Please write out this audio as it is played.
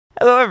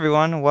Hello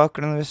everyone,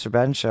 welcome to the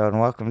MrBenShow and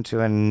welcome to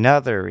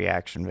another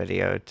reaction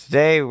video.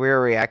 Today we're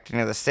reacting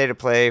to the state of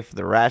play for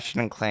the Ratchet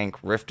and Clank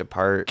Rift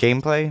Apart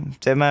gameplay,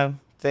 demo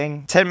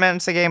thing. 10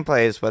 minutes of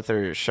gameplay is what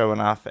they're showing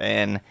off,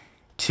 and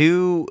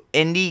two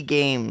indie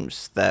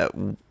games that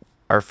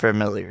are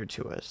familiar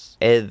to us.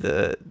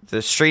 The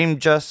stream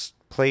just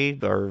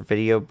played, or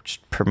video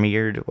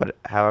premiered,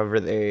 however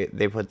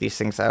they put these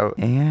things out.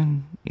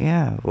 And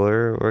yeah,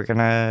 we're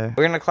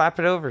gonna clap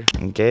it over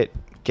and get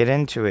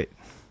into it.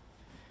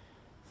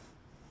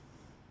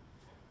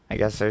 I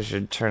guess I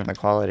should turn the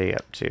quality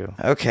up too.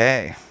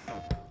 Okay.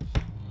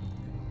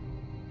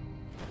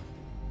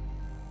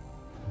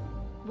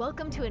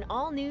 Welcome to an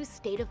all-new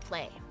state of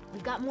play.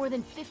 We've got more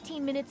than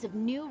 15 minutes of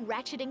new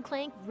Ratchet and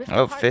Clank Rift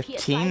Apart 15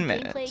 PS5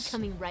 minutes. gameplay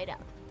coming right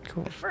up.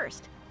 Cool. But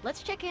first,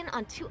 let's check in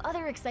on two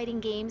other exciting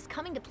games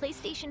coming to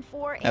PlayStation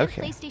 4 and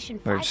PlayStation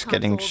 5 We're just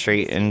getting consoles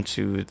straight this year.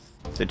 into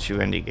the two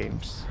indie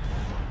games.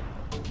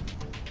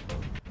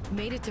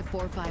 Made it to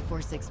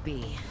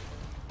 4546B.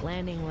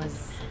 Landing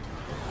was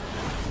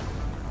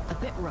a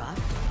bit rough,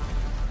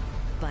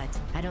 but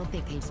I don't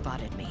think they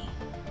spotted me.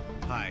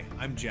 Hi,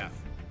 I'm Jeff,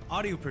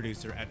 audio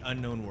producer at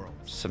Unknown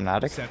Worlds.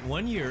 Subnautica? Set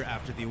 1 year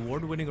after the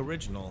award-winning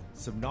original,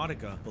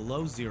 Subnautica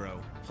Below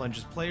Zero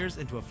plunges players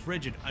into a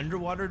frigid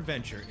underwater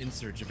adventure in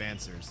search of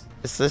answers.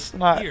 Is this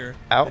not Here,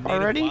 out the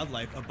native already?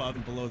 wildlife above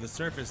and below the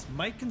surface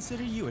might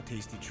consider you a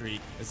tasty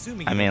treat,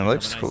 assuming I you mean, don't it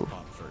looks become an cool.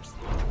 ice pop first.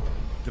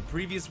 The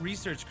previous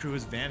research crew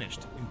has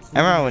vanished. I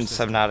remember when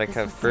including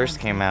Subnautica first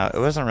came out, it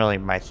wasn't really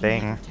my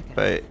thing,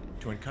 but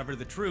To uncover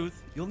the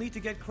truth, you'll need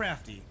to get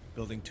crafty,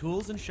 building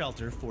tools and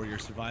shelter for your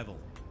survival.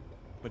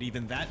 But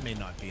even that may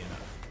not be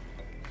enough.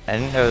 I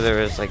didn't know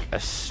there was like a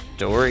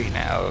story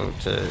now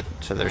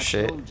to their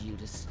shit.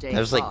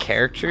 There's like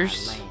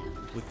characters.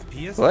 With the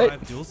PS5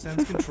 What?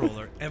 DualSense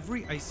controller,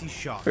 every icy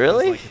shot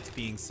Really? feels like it's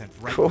being sent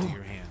right Cool. into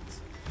your hands.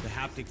 The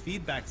haptic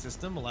feedback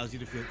system allows you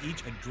to feel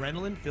each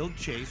adrenaline-filled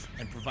chase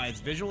and provides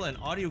visual and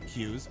audio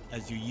cues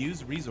as you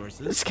use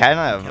resources. It's to kind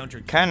encounter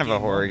of a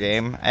horror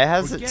game. It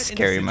has or its get into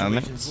scary situations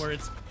moments. where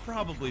it's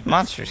probably best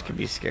Monsters to can run.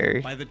 be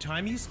scary. By the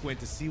time you squint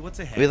to see what's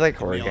ahead, We like it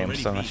horror may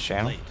games already on be this too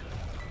channel. late.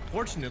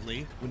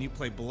 Fortunately, when you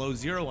play Below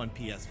Zero on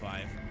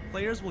PS5,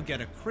 players will get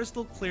a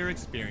crystal clear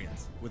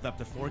experience with up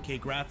to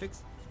 4K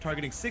graphics,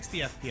 targeting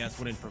 60 FPS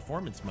when in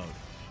performance mode.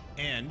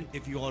 And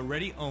if you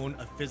already own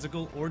a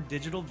physical or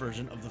digital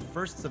version of the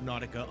first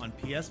Subnautica on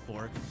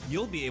PS4,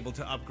 you'll be able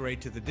to upgrade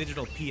to the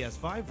digital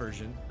PS5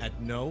 version at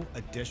no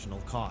additional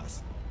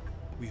cost.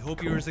 We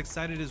hope you're as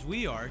excited as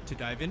we are to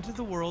dive into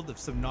the world of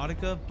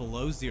Subnautica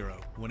Below Zero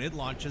when it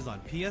launches on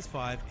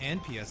PS5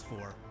 and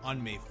PS4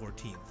 on May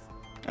 14th.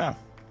 Oh,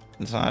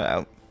 it's not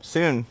out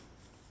soon.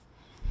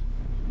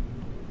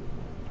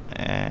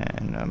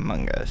 And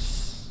Among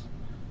Us.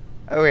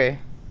 Okay,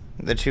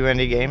 the two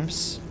indie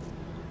games.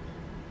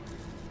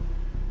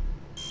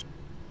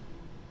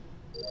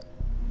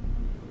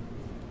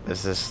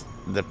 Is this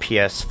the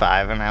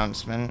PS5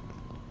 announcement?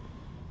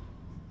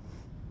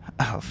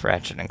 Oh,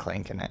 Ratchet and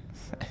Clank in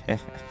it.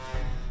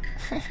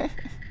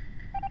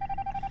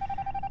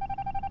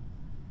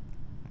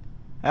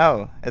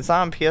 Oh, it's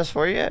not on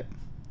PS4 yet?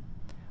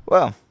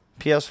 Well,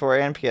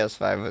 PS4 and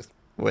PS5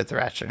 with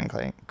Ratchet and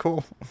Clank.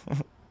 Cool.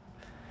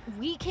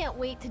 We can't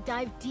wait to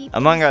dive deep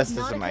Among into Us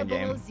isn't Subnautica my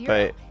Below game, Zero.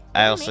 but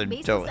I We'll also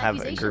make don't baseless have a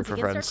accusations group of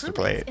against friends our to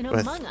play crewmates it in with.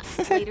 Among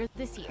Us later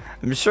this year.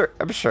 I'm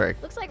sure.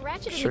 Looks like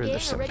Ratchet Sure and the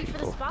there's gang some are ready for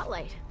people. the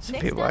spotlight. Some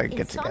Next people up, I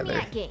get together.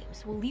 Insomniac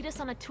Games will lead us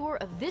on a tour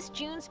of this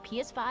June's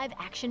PS5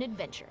 action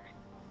adventure.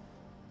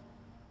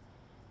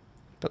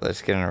 But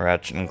let's get into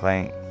Ratchet and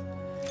Clank.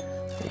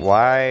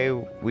 Why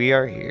we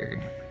are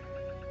here.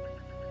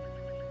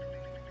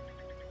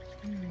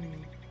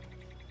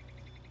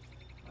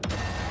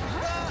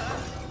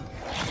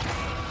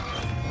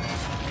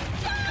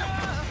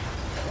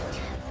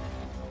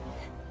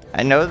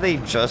 I know they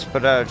just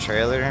put out a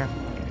trailer.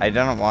 I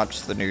didn't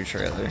watch the new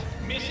trailer.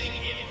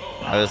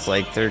 I was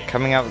like, they're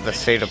coming out with the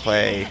state of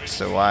play,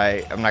 so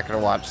why? I'm not gonna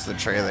watch the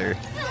trailer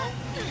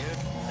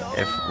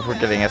if we're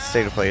getting a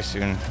state of play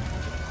soon.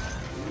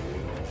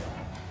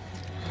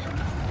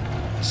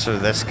 So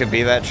this could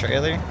be that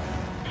trailer?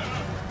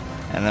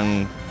 And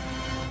then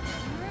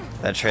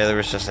that trailer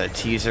was just a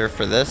teaser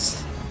for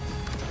this?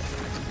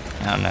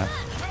 I don't know.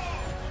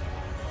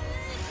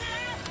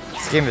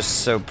 This game is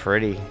so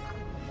pretty.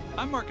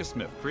 I'm Marcus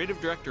Smith, creative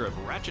director of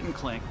Ratchet and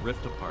Clank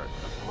Rift Apart,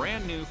 a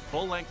brand new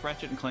full-length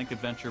Ratchet and Clank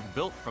adventure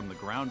built from the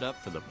ground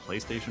up for the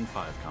PlayStation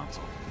 5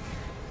 console.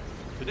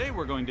 Today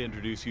we're going to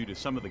introduce you to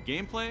some of the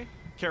gameplay,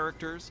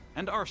 characters,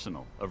 and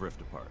arsenal of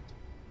Rift Apart.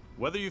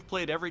 Whether you've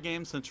played every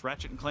game since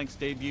Ratchet and Clank's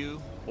debut,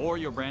 or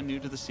you're brand new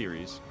to the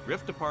series,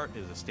 Rift Apart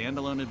is a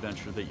standalone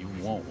adventure that you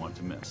won't want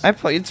to miss. I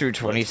played through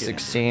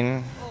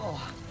 2016.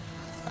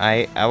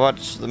 I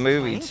watched the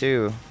movie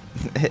too.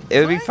 It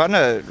would be fun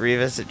to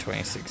revisit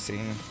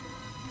 2016.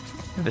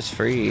 It was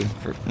free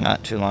for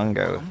not too long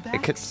ago.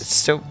 It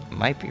still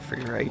might be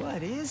free, right?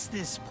 What is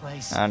this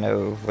place? I don't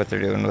know what they're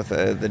doing with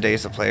the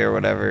days of play or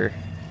whatever.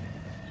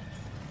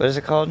 What is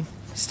it called?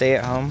 Stay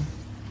at home?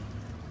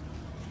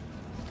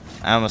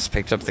 I almost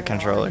picked up the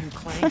controller.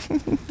 Where are you,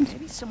 Clank?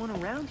 Maybe someone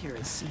around here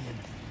has seen him.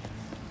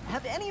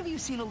 Have any of you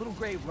seen a little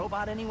gray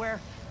robot anywhere?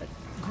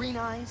 Green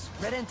eyes,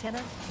 red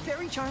antenna,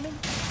 very charming.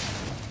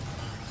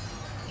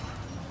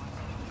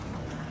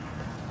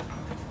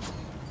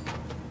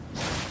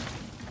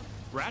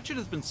 Ratchet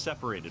has been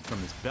separated from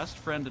his best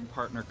friend and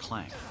partner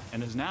Clank,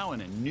 and is now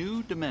in a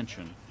new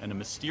dimension in a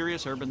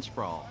mysterious urban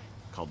sprawl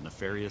called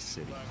Nefarious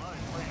City.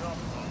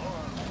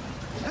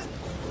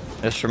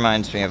 This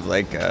reminds me of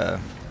like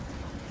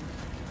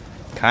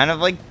kind of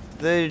like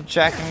the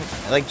Jak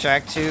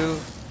 2,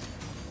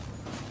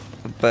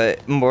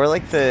 but more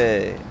like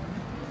that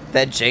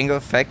Jango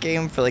Fett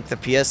game for like the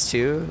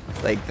PS2,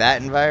 like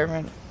that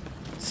environment.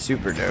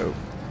 Super dope.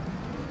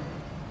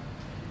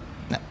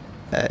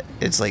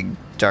 It's like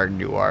dark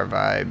noir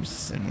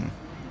vibes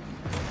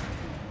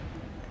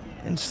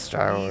and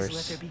Star Wars. Please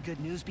let there be good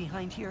news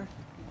behind here.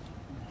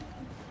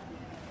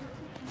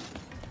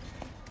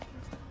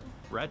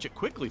 Ratchet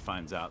quickly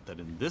finds out that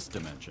in this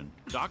dimension,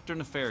 Dr.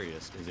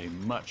 Nefarious is a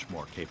much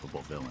more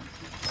capable villain.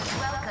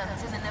 Welcome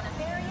to the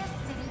Nefarious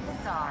City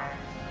Bazaar.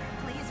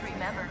 Please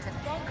remember to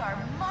thank our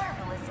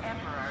marvelous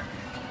Emperor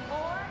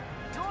before,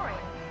 during,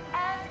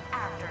 and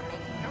after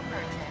making your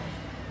purchase.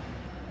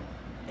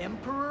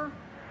 Emperor?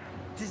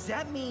 Does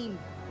that mean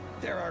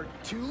there are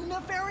two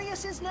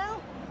Nefariouses now?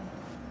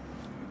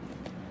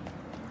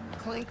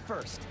 Clank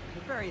first,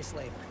 Nefarious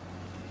later.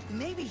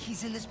 Maybe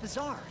he's in this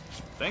bazaar.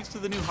 Thanks to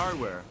the new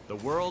hardware, the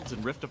worlds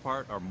in Rift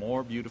Apart are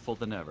more beautiful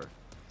than ever.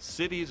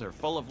 Cities are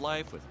full of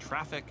life with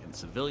traffic and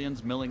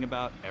civilians milling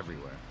about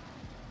everywhere.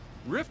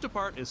 Rift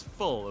Apart is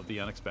full of the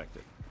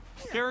unexpected.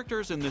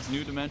 Characters in this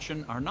new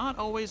dimension are not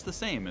always the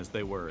same as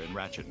they were in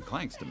Ratchet and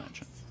Clank's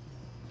dimension.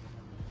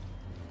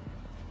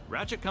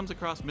 Ratchet comes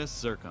across Miss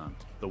Zircon,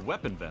 the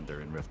weapon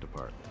vendor in Rift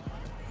Apart.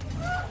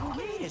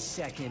 Wait a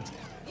second.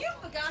 You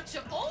forgot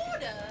your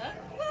order?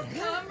 Well,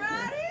 come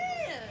right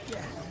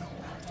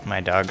in. My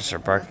dogs are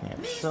barking at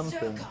Miss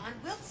something. Zircon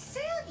will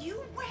sell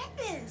you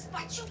weapons,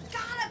 but you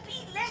gotta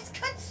be less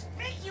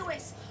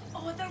conspicuous,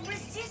 or the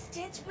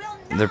resistance will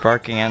not They're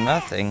barking at pass.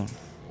 nothing.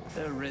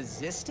 The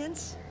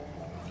Resistance?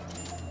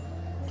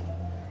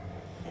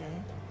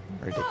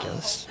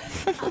 Ridiculous.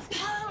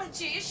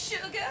 Apologies,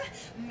 sugar.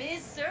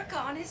 Miss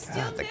Zircon is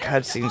still The new to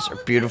cutscenes all are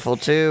of beautiful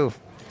this. too.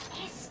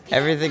 It's still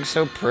Everything's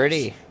so much.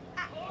 pretty.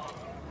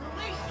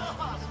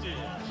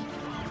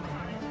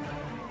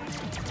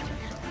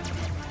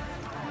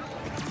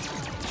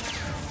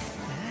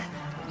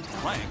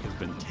 Clank has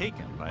been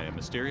taken by a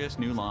mysterious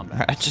new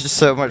lombat. Ratchet's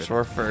so much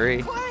more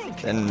furry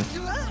Clank! than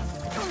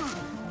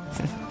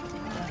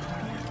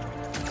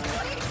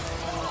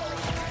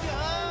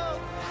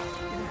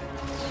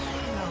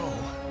No.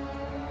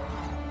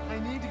 I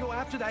need to go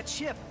after that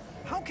ship.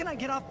 How can I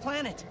get off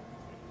planet?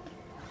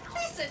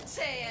 Listen,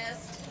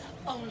 Test.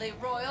 Only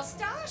royal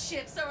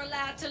starships are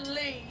allowed to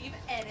leave.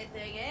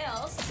 Anything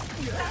else?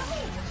 No.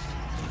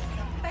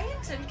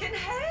 Phantom can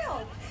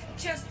help.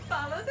 Just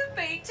follow the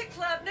beat to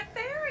Club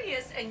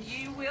Nefarious and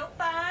you will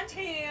find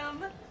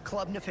him.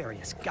 Club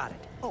Nefarious, got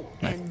it. Oh,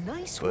 and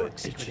nice foot work,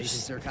 Secret Agent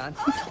itches. Zircon.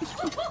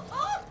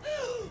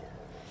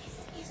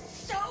 This is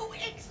so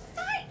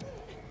exciting.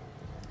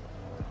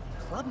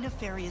 Club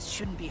Nefarious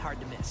shouldn't be hard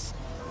to miss.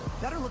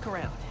 Better look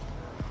around.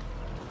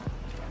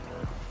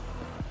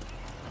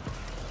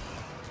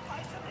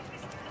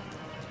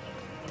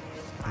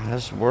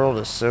 this world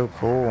is so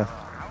cool.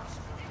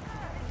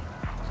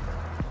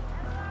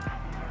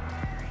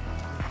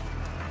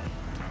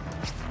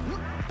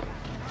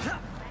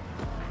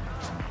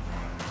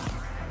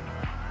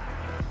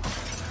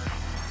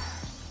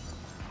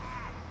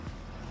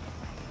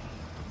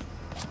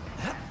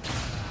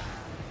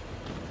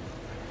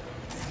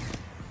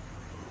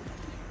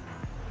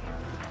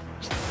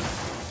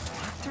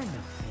 Dr.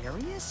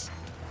 Nefarious?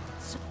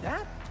 So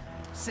that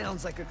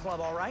sounds like a club,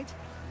 all right.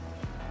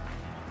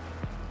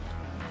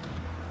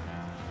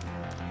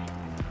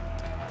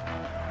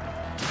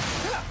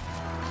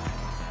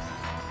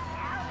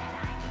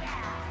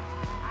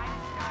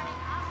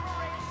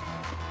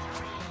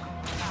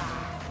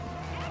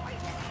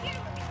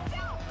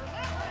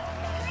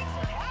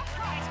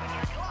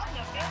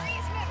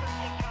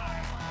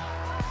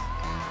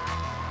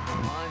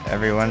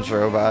 Everyone's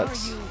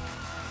robots.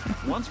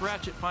 Once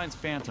Ratchet finds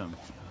Phantom,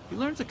 he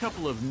learns a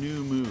couple of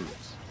new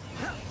moves.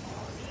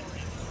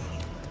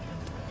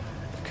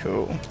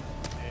 Cool.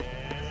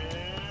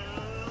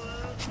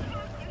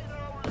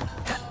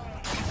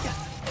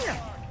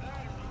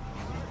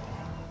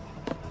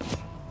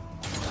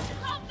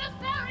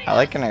 I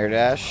like an air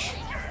dash.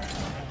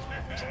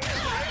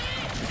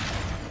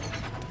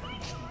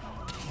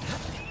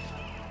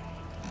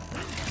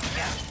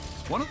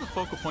 One of the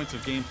focal points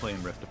of gameplay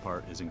in Rift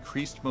Apart is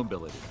increased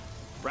mobility.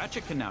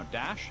 Ratchet can now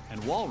dash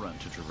and wall run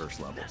to traverse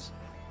levels.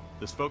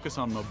 This focus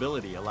on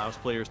mobility allows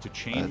players to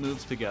chain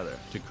moves together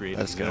to create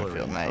That's gonna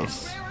auxiliary feel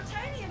moves. nice.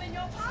 Raritanium in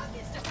your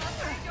pockets to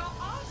upgrade your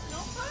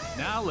arsenal first.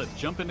 Now let's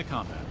jump into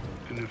combat.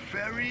 The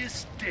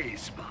Nefarious Day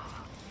Spa.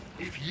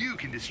 If you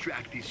can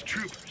distract these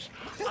troopers,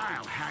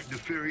 I'll hack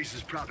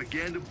Nefarious's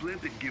propaganda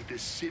blimp and give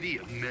this city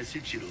a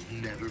message it'll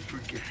never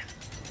forget.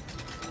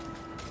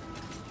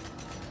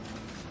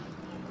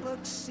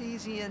 Looks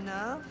easy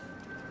enough.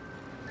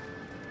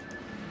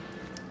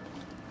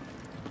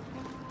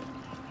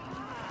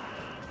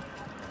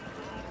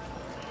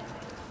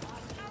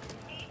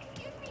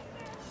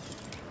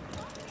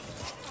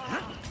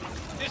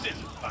 This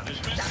isn't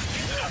punishment.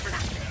 It's an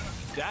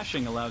opportunity.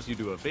 Dashing allows you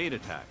to evade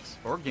attacks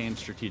or gain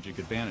strategic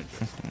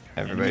advantages.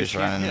 Everybody's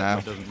running now.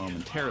 It doesn't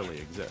momentarily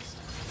exist.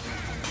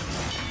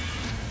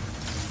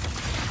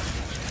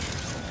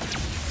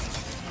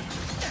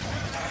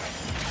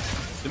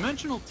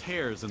 Dimensional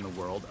tears in the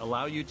world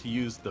allow you to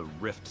use the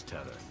Rift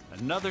Tether,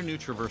 another new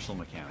traversal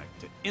mechanic,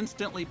 to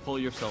instantly pull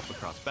yourself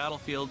across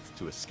battlefields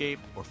to escape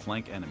or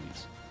flank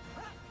enemies.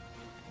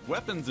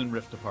 Weapons in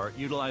Rift Apart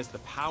utilize the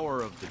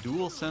power of the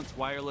DualSense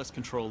wireless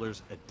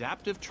controller's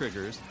adaptive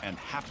triggers and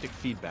haptic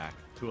feedback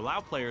to allow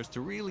players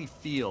to really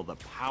feel the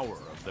power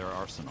of their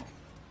arsenal.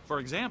 For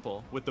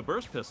example, with the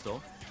burst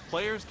pistol,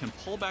 players can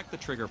pull back the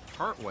trigger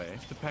partway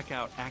to peck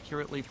out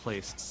accurately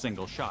placed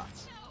single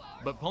shots.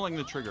 But pulling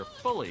the trigger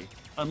fully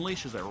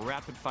unleashes a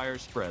rapid-fire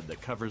spread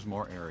that covers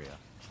more area.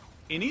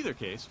 In either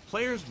case,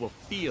 players will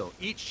feel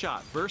each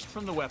shot burst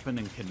from the weapon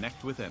and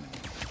connect with enemies.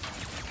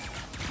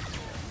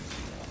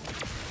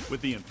 With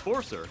the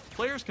Enforcer,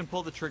 players can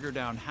pull the trigger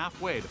down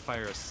halfway to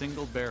fire a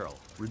single barrel,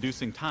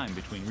 reducing time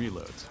between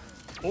reloads.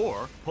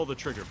 Or pull the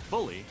trigger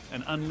fully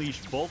and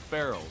unleash both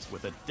barrels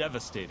with a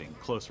devastating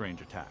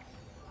close-range attack.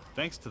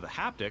 Thanks to the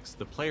haptics,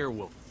 the player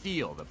will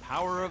feel the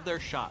power of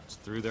their shots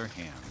through their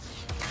hands.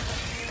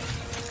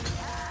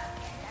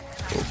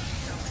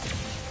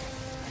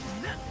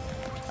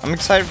 I'm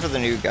excited for the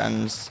new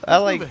guns. I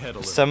like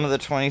some of the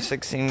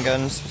 2016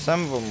 guns.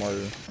 Some of them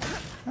were,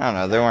 I don't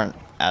know, they weren't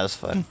as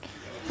fun.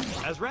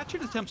 As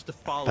Ratchet attempts to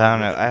follow, I don't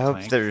know. I hope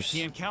Clank, there's,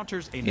 he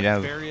encounters a you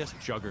know, nefarious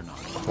juggernaut.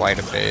 quite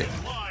a bit.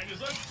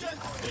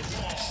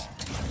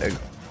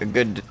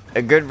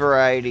 A good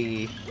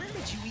variety,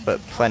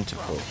 but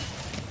plentiful.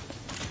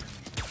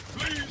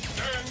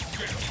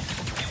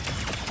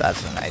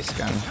 That's a nice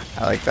gun.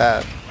 I like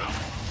that.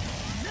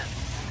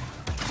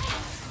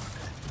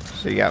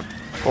 So you got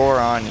 4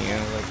 on you,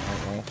 like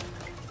normal.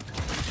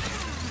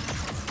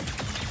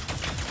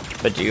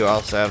 But do you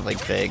also have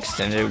like the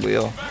extended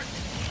wheel?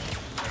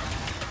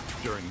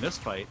 During this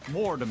fight,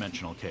 more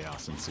dimensional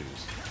chaos ensues.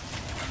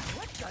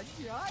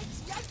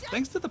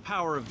 Thanks to the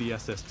power of the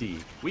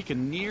SSD, we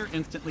can near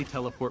instantly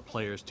teleport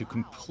players to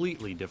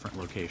completely different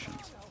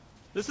locations.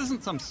 This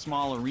isn't some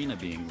small arena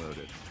being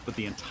loaded, but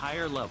the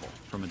entire level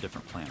from a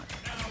different planet.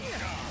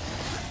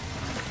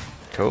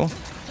 Cool.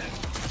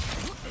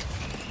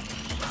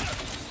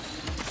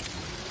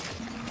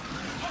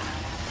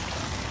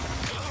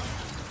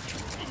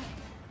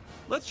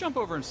 Let's jump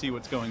over and see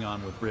what's going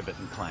on with Rivet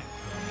and Clank.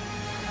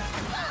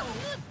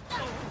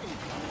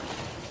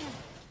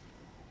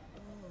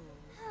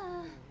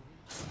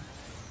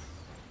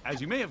 As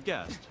you may have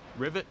guessed,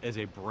 Rivet is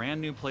a brand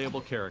new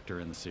playable character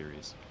in the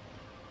series.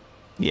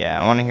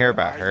 Yeah, I want to hear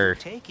about her.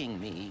 Taking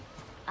me.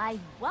 I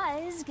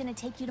was gonna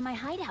take you to my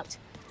hideout,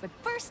 but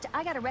first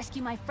I gotta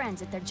rescue my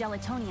friends at their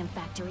gelatonium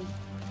factory.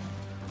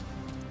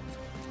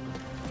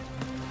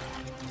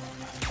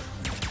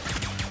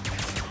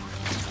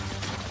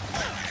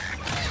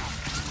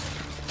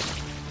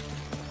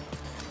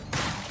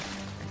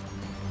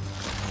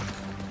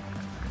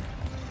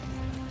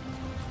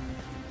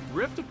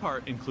 Rift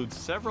Apart includes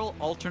several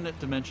alternate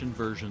dimension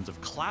versions of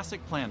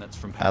classic planets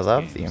from past I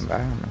love games. the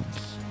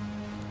environments.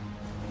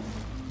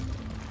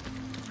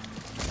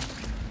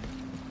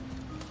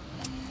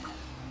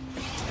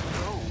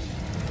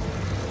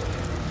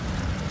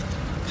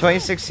 In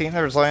 2016,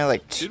 there was only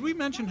like Did we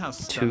mention how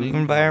 2 stunning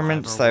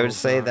environments that I would worlds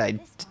say are? that I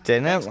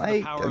didn't Thanks to the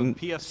like. power of And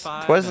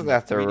PS5 it wasn't and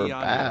that they were 3D audio,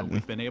 bad.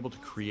 We've been able to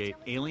create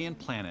alien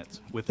planets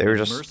with They were an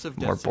just immersive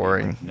more density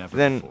boring like never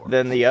than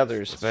before. the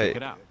others. Let's But check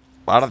it out.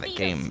 a lot of the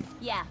game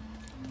Yeah,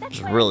 that's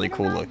was why I'm really gonna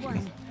cool ride looking.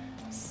 one.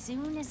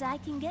 Soon as I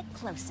can get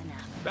close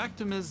enough. Back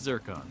to Ms.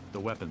 Zircon, the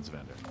weapons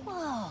vendor.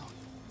 Whoa.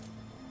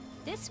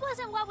 This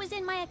wasn't what was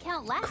in my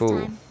account last Cool.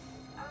 time.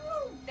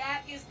 Oh,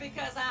 that is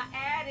because I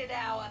added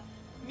our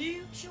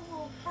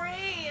mutual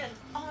friend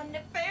on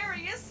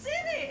Nefarious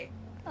City.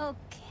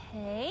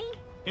 Okay.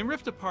 In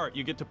Rift Apart,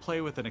 you get to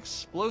play with an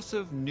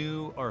explosive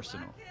new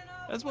arsenal,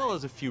 as well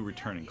as a few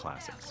returning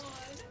classics.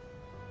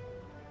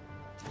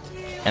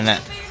 And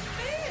that,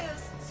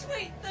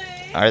 Sweet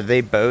thing. are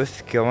they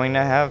both going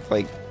to have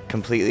like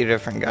completely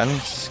different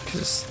guns?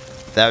 Because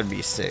that would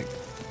be sick.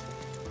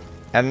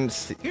 I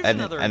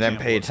didn't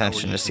pay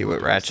attention to see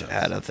what Ratchet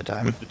had at the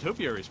time. With the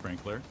topiary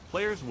sprinkler,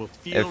 players will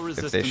feel If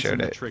resistance they showed in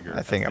the it. trigger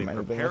I think as I they might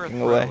have been prepare a looking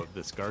throw away. of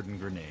this garden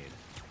grenade.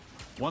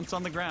 Once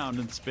on the ground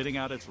and spitting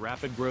out its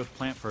rapid growth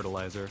plant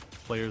fertilizer,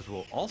 players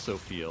will also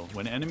feel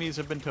when enemies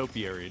have been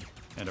topiaried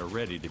and are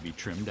ready to be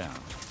trimmed down.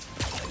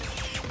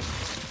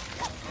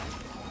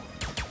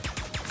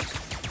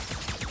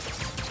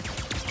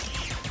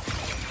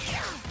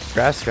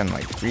 Grass gun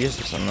like freeze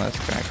or something. That's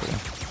kind of cool.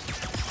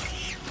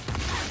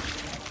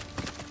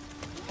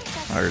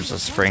 Or is a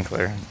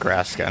sprinkler,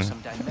 grass gun.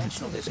 Some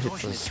dimensional It's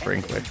distortion a is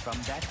sprinkler. emanating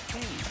from that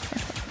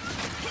cave.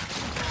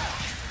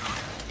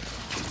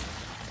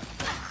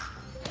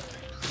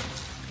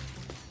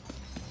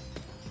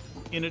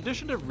 In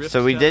addition to rift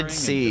So we scattering did and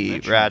see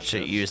dimensional Ratchet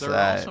shifts, use there are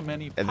that also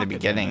many at the pocket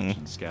beginning,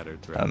 dimensions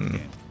scattered throughout the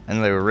game.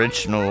 in the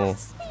original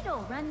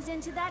Speedo runs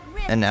into that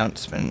rift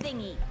announcement.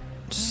 thingy.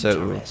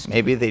 So Interesting.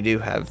 maybe they do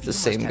have the You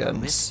same must have a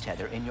guns. wrist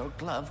tether in your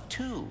glove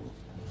too.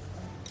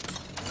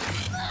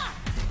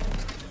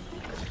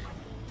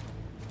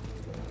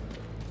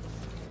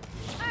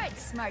 Alright,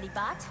 smarty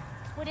bot.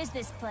 What is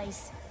this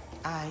place?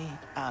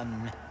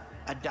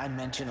 A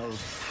dimensional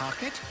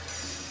pocket?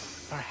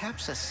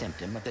 Perhaps a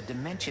symptom of the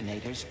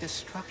Dimensionator's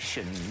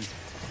destruction.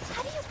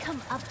 How do you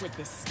come up with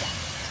this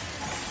stuff?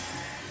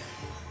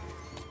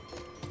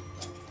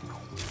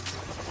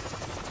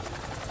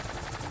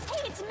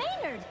 Hey, it's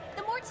Maynard!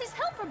 The Mortis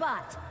helper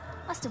bot!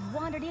 Must have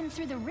wandered in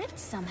through the rift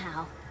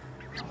somehow.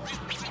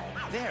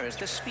 There is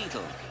the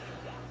Speedle.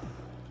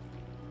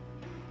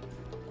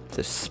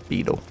 The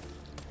Speedle.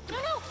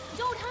 No,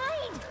 don't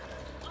hide!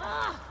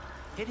 Ugh.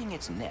 Hitting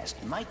its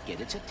nest might get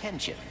its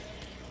attention.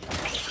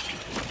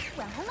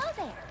 Well, hello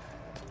there.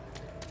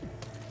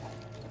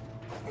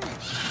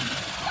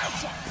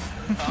 Gotcha!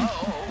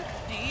 Oh,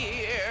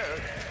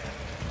 dear.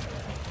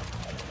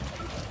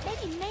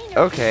 Maybe Maynard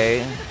Okay,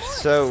 can get rid of the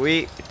so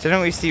Mortis.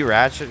 didn't we see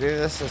Ratchet do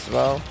this as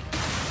well?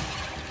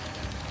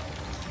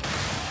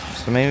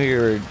 So maybe we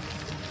were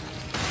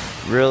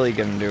really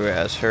gonna do it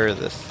as her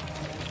this,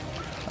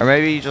 or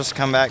maybe you just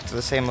come back to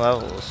the same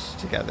levels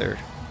together.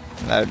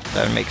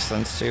 That makes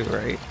sense too,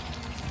 right?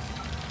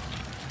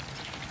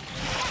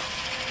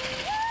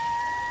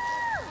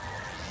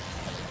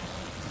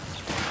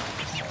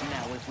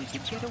 Now, if we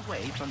could get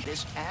away from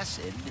this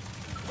acid.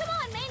 Come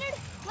on, Maynard!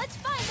 Let's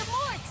find the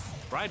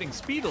Morts! Riding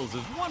Speedles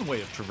is one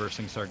way of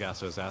traversing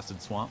Sargasso's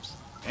acid swamps,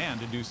 and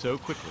to do so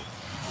quickly.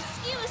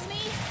 Excuse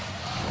me!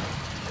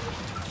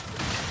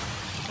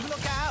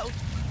 Look out!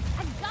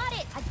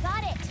 I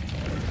got it!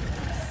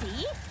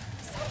 See?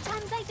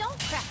 Sometimes I don't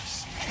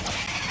crash.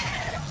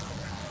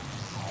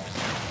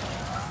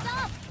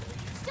 Stop!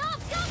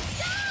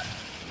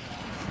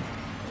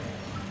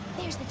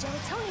 There's the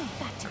gelatonium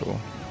factory. Cool.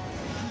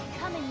 I'm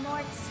coming,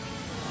 Morts.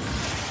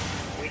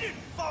 We didn't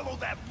follow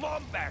that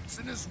Lombax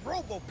and his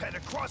Robopet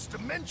across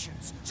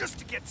dimensions just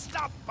to get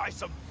stopped by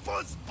some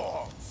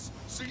fuzzballs.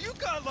 So you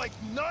got like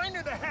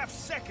 9.5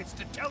 seconds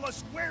to tell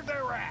us where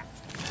they're at.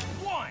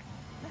 1.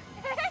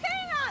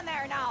 Hang on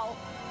there now.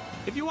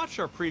 If you watched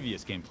our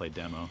previous gameplay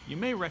demo, you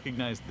may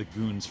recognize the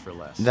Goons for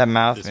Less. That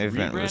mouth This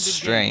movement was rebranded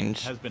gang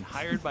strange. has been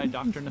hired by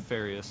Dr.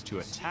 Nefarious to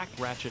attack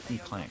Ratchet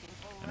and Clank,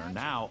 and are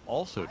now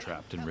also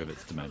trapped in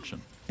Rivet's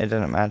dimension. It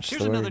didn't match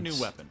Here's the another words.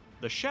 new weapon.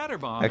 The Shatter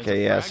Bomb is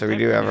Okay, a yeah, so we frag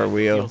do type have our grenade that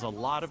wheel. deals a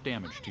lot of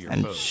damage to your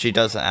And foes. she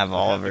doesn't have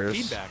all of Without the hers.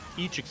 feedback,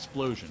 each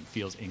explosion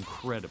feels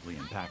incredibly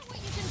impactful.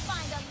 You can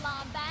find a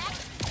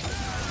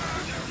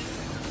Lombax.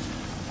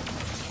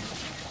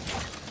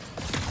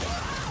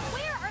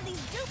 Where are these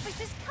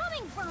doofuses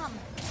coming from?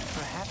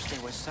 Perhaps they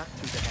were sucked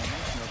through the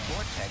dimensional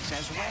vortex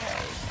as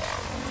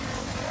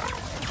well.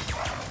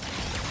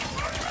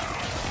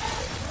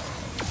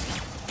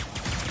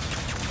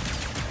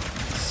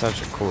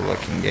 Such a cool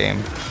looking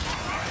game.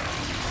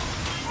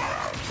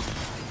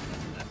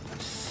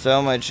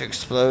 So much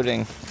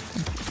exploding.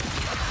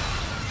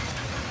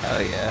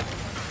 Hell yeah.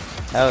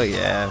 Hell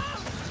yeah.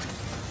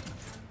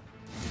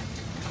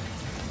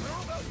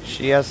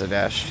 She has a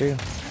dash too.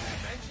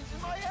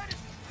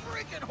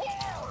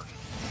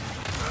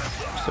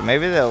 So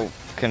maybe they'll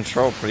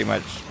control pretty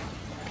much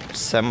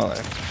similar.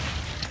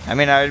 I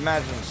mean, I would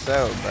imagine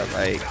so, but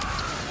like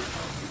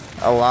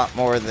a lot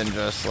more than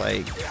just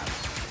like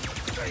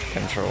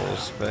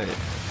controls, but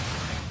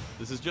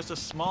This is just a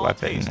small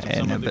weapon taste of and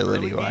some of the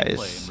early ability-wise.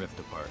 gameplay in Rift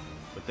Apart,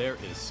 but there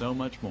is so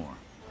much more.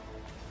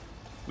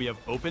 We have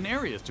open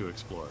areas to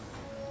explore,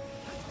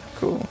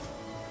 cool.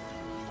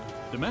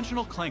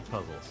 dimensional Clank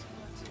puzzles,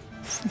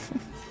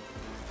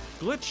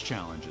 glitch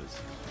challenges,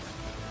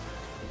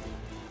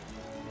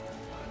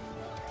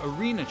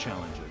 arena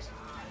challenges,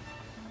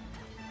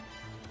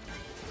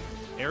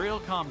 aerial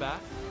combat,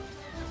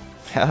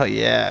 Hell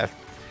yeah.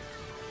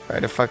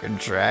 Ride a fucking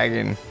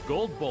dragon.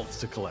 gold bolts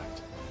to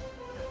collect,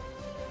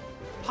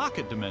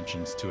 pocket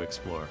dimensions to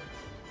explore,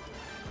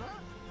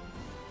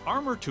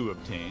 armor to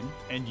obtain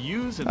and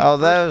use in the Oh,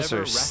 first those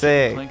ever are Ratchet and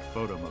sick. Clank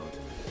photo mode.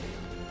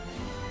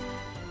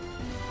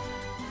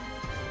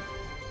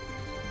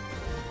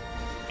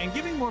 And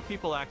giving more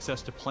people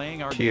access to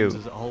playing our Cute.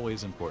 games is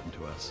always important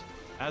to us.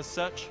 As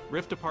such,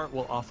 Rift Apart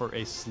will offer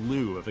a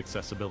slew of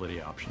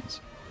accessibility options.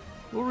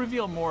 We'll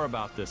reveal more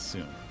about this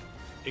soon.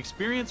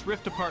 Experience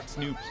Rift Apart's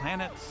new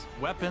planets,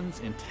 weapons,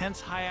 intense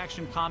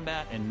high-action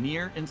combat, and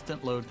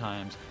near-instant load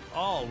times,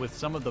 all with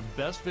some of the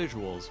best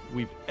visuals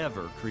we've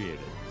ever created.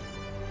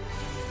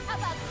 How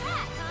about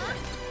that,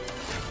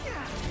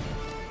 huh?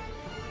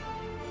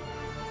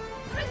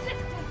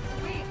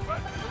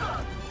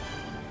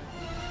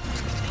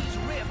 These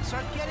rifts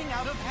are getting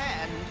out of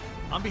hand.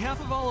 On behalf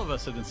of all of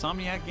us at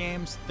Insomniac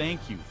Games,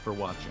 thank you for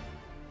watching.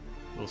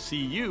 We'll see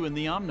you in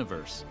the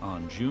Omniverse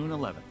on June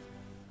 11th.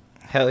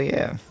 Hell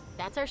yeah.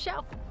 That's our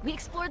show. We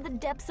explored the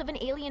depths of an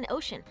alien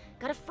ocean,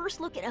 got a first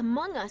look at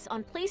Among Us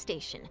on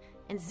PlayStation,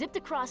 and zipped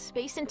across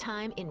space and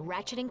time in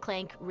Ratchet &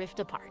 Clank Rift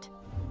Apart.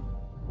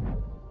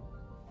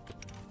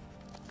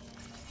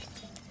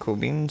 Cool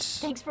beans.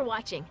 Thanks for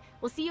watching.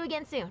 We'll see you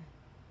again soon.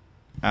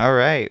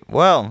 Alright,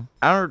 well,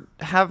 I don't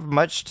have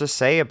much to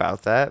say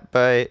about that,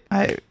 but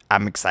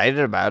I'm excited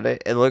about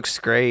it. It looks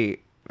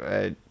great.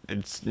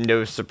 It's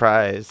no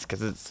surprise,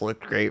 because it's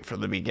looked great from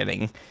the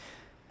beginning.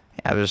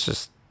 I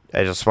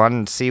just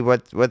wanted to see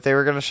what they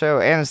were going to show,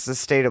 and it's the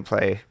state of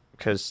play,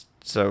 because,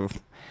 so,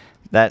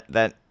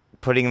 that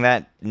putting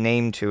that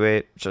name to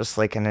it, just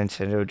like a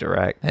Nintendo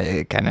Direct,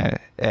 it kind of,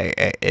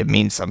 it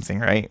means something,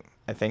 right?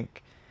 I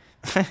think.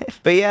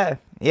 But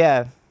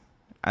yeah,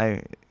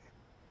 I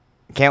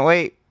can't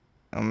wait.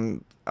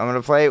 I'm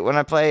gonna play it when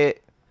I play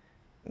it.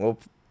 Well,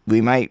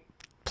 we might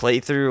play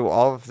through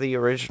all of the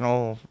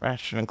original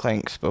Ratchet and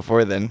Clanks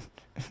before then.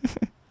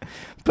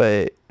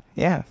 But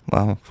yeah,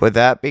 well, with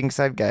that being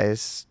said,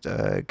 guys,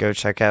 go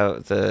check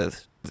out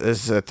this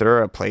is a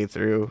thorough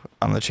playthrough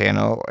on the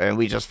channel, and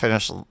we just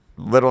finished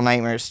Little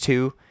Nightmares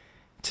 2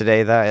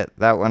 today.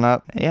 That went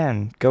up. Yeah,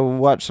 and go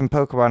watch some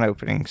Pokemon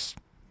openings.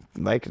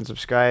 Like and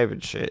subscribe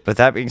and shit. With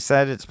that being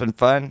said, it's been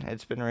fun.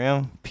 It's been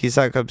real. Peace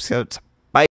out, Cub Scouts.